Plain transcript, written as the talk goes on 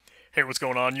Hey, what's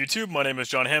going on YouTube? My name is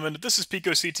John Hammond. This is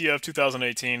picoCTF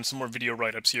 2018, some more video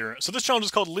write-ups here. So this challenge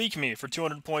is called Leak Me for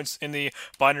 200 points in the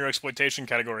binary exploitation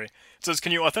category. It says,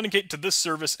 can you authenticate to this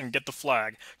service and get the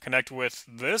flag? Connect with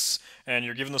this, and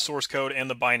you're given the source code and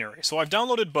the binary. So I've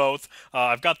downloaded both.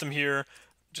 I've got them here.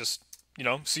 Just,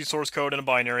 see source code and a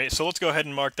binary. So let's go ahead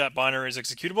and mark that binary as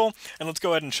executable, and let's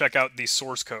go ahead and check out the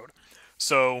source code.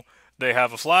 So they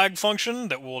have a flag function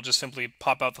that will just simply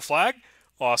pop out the flag.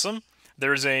 Awesome.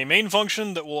 There's a main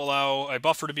function that will allow a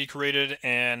buffer to be created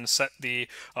and set the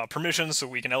permissions so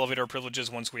we can elevate our privileges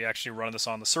once we actually run this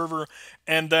on the server.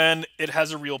 And then it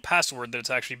has a real password that it's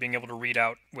actually being able to read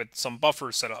out with some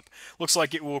buffers set up. Looks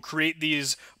like it will create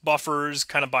these buffers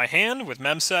kind of by hand with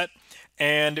memset,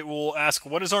 and it will ask,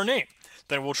 what is our name?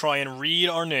 Then we'll try and read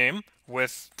our name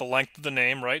with the length of the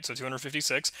name, right? So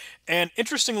 256. And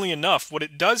interestingly enough, what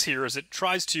it does here is it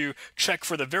tries to check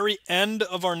for the very end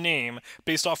of our name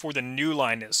based off where the new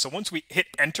line is. So once we hit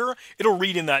enter, it'll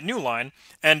read in that new line.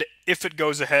 And if it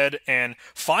goes ahead and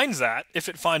finds that, if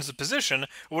it finds the position,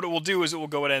 what it will do is it will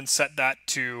go ahead and set that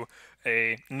to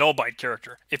a null byte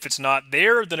character. If it's not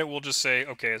there, then it will just say,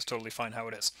 okay, it's totally fine how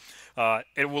it is.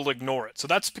 It will ignore it. So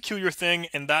that's a peculiar thing,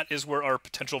 and that is where our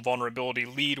potential vulnerability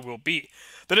lead will be.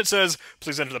 Then it says,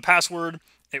 please enter the password.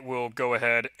 It will go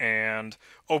ahead and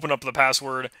open up the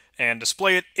password and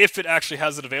display it if it actually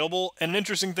has it available. And an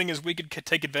interesting thing is we could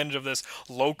take advantage of this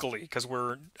locally because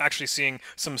we're actually seeing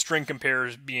some string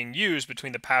compares being used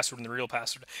between the password and the real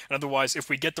password. And otherwise, if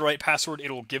we get the right password,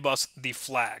 it will give us the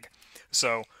flag.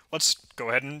 So let's go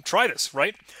ahead and try this,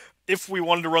 right? If we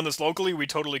wanted to run this locally, we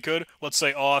totally could. Let's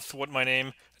say auth, what my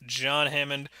name, John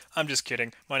Hammond. I'm just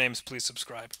kidding. My name's please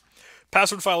subscribe.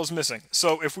 Password file is missing.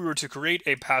 So if we were to create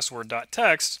a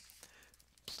password.txt,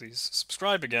 please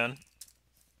subscribe again,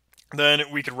 then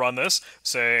we could run this,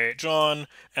 say John,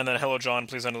 and then hello John,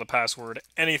 please enter the password,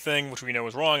 anything, which we know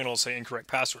is wrong, and it'll say incorrect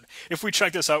password. If we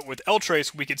check this out with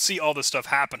ltrace, we could see all this stuff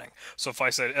happening. So if I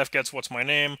said fgets what's my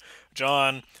name,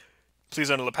 John, please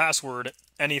enter the password,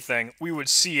 anything, we would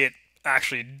see it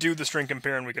actually do the string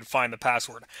compare and we could find the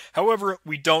password. However,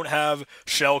 we don't have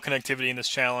shell connectivity in this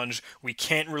challenge. We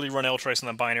can't really run ltrace on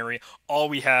the binary. All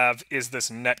we have is this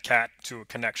netcat to a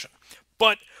connection.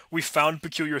 But we found a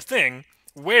peculiar thing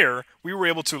where we were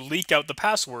able to leak out the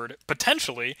password,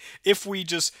 potentially, if we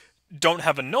just don't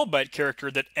have a null byte character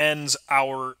that ends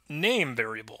our name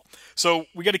variable. So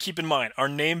we got to keep in mind, our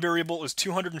name variable is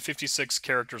 256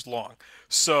 characters long.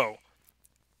 So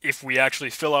if we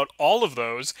actually fill out all of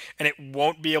those, and it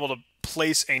won't be able to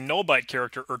place a null byte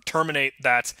character or terminate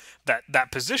that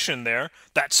position there,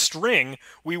 that string,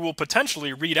 we will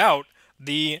potentially read out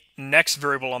the next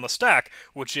variable on the stack,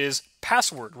 which is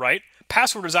password, right?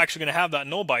 Password is actually going to have that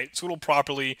null byte, so it'll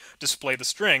properly display the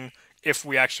string if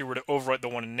we actually were to overwrite the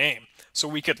one in name. So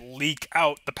we could leak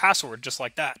out the password just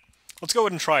like that. Let's go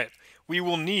ahead and try it. We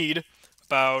will need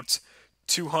about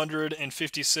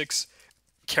 256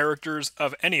 characters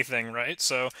of anything, right?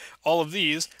 So all of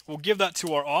these, we'll give that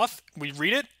to our auth, we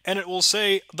read it, and it will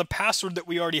say the password that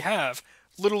we already have,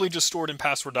 literally just stored in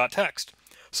password.txt.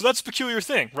 So that's a peculiar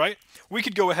thing, right? We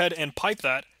could go ahead and pipe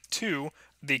that to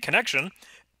the connection,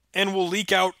 and we'll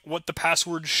leak out what the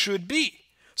password should be.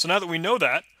 So now that we know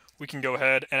that, we can go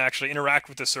ahead and actually interact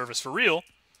with this service for real,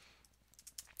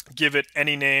 give it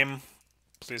any name,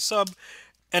 please sub,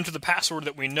 enter the password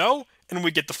that we know, and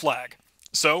we get the flag.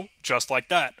 So, just like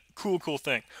that. Cool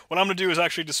thing. What I'm going to do is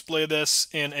actually display this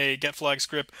in a getFlag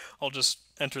script. I'll just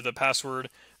enter the password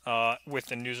with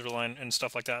the user line and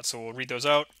stuff like that. So we'll read those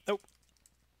out. Oh.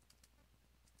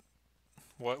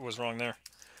 What was wrong there?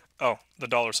 Oh,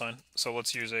 the $sign. So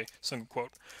let's use a single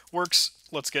quote. Works.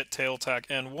 Let's get tail tac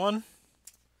n1.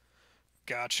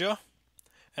 Gotcha.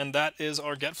 And that is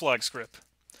our getFlag script.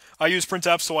 I use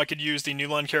printf so I could use the new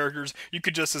line characters. You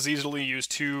could just as easily use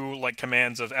two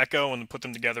commands of echo and put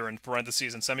them together in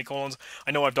parentheses and semicolons.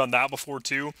 I know I've done that before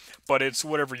too, but it's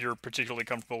whatever you're particularly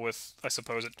comfortable with. I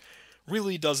suppose it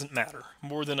really doesn't matter.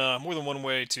 More than one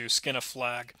way to skin a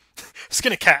flag,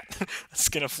 skin a cat,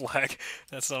 skin a flag.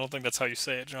 I don't think that's how you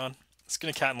say it, John. Skin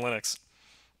a cat in Linux.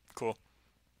 Cool.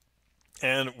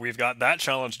 And we've got that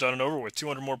challenge done and over with.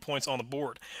 200 more points on the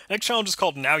board. Next challenge is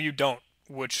called Now You Don't,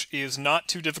 which is not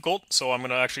too difficult, so I'm going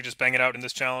to actually just bang it out in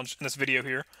this challenge, in this video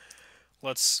here.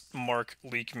 Let's mark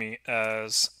leak me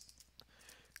as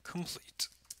complete.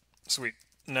 Sweet.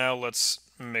 Now let's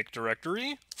make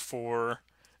directory for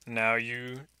now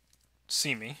you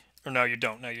see me, or now you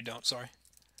don't, sorry.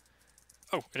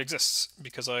 Oh, it exists,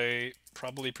 because I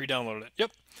probably pre-downloaded it.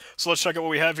 Yep. So let's check out what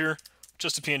we have here.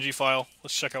 Just a PNG file.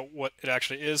 Let's check out what it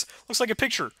actually is. Looks like a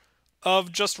picture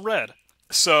of just red.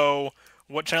 So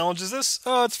What challenge is this?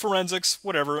 It's forensics,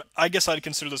 whatever. I guess I'd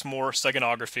consider this more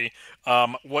steganography.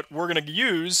 What we're going to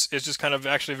use is just kind of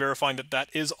actually verifying that that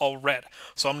is all red.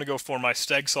 So I'm going to go for my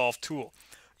StegSolve tool.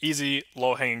 Easy,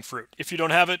 low-hanging fruit. If you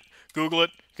don't have it, Google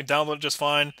it. You can download it just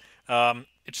fine.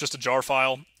 It's just a jar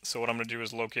file. So what I'm going to do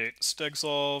is locate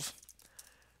StegSolve.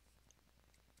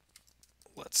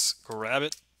 Let's grab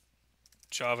it.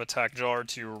 Java tac jar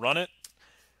to run it.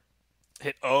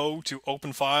 Hit O to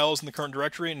open files in the current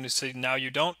directory, and you say now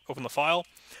you don't, open the file.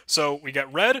 So we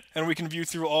got red, and we can view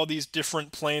through all these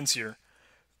different planes here,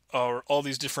 or all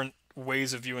these different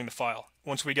ways of viewing the file.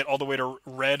 Once we get all the way to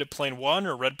red plane 1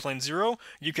 or red plane 0,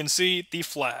 you can see the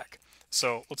flag.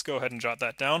 So let's go ahead and jot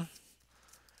that down.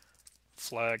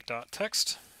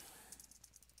 Flag.text.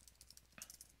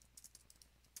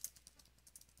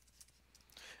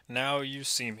 Now you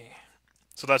see me.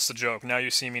 So that's the joke. Now you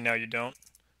see me, now you don't.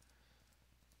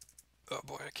 Oh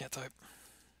boy, I can't type.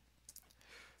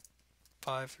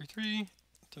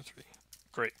 53323.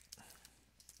 Great.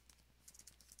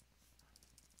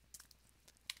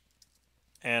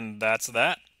 And that's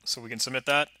that. So we can submit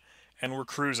that, and we're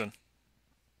cruising.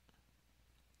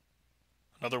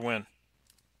 Another win.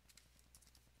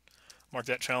 Mark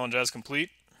that challenge as complete.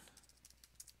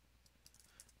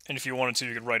 And if you wanted to,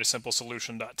 you could write a simple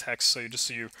solution.txt,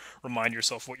 so you remind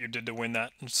yourself what you did to win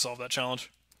that and solve that challenge.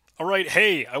 Alright,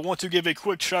 hey, I want to give a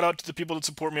quick shout out to the people that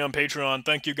support me on Patreon.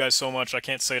 Thank you guys so much. I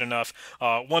can't say it enough.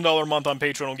 $1 a month on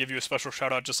Patreon will give you a special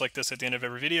shout out just like this at the end of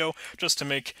every video, just to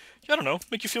make, I don't know,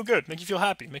 make you feel good, make you feel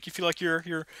happy, make you feel like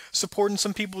you're supporting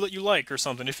some people that you like or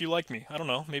something. If you like me, I don't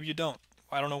know, maybe you don't.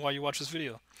 I don't know why you watch this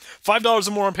video. $5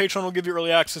 or more on Patreon will give you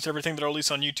early access to everything that I release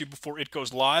on YouTube before it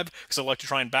goes live, because I like to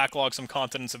try and backlog some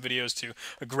content and some videos to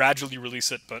gradually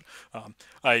release it, but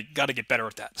I got to get better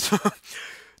at that.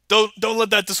 Don't let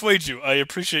that dissuade you. I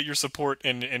appreciate your support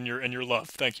and your love.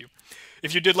 Thank you.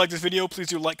 If you did like this video, please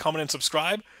do like, comment, and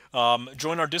subscribe.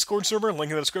 Join our Discord server, link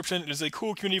in the description. It is a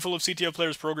cool community full of CTF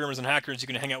players, programmers, and hackers. You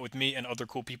can hang out with me and other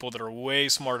cool people that are way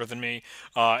smarter than me.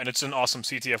 And it's an awesome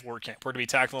CTF WordCamp. We're going to be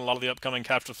tackling a lot of the upcoming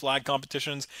capture the flag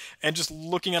competitions and just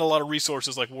looking at a lot of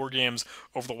resources like war games,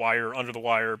 over the wire, under the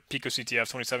wire, picoCTF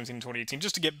 2017 and 2018,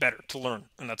 just to get better, to learn.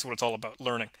 And that's what it's all about,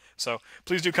 learning. So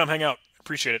please do come hang out.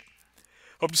 Appreciate it.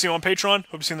 Hope to see you on Patreon.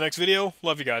 Hope to see you in the next video.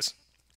 Love you guys.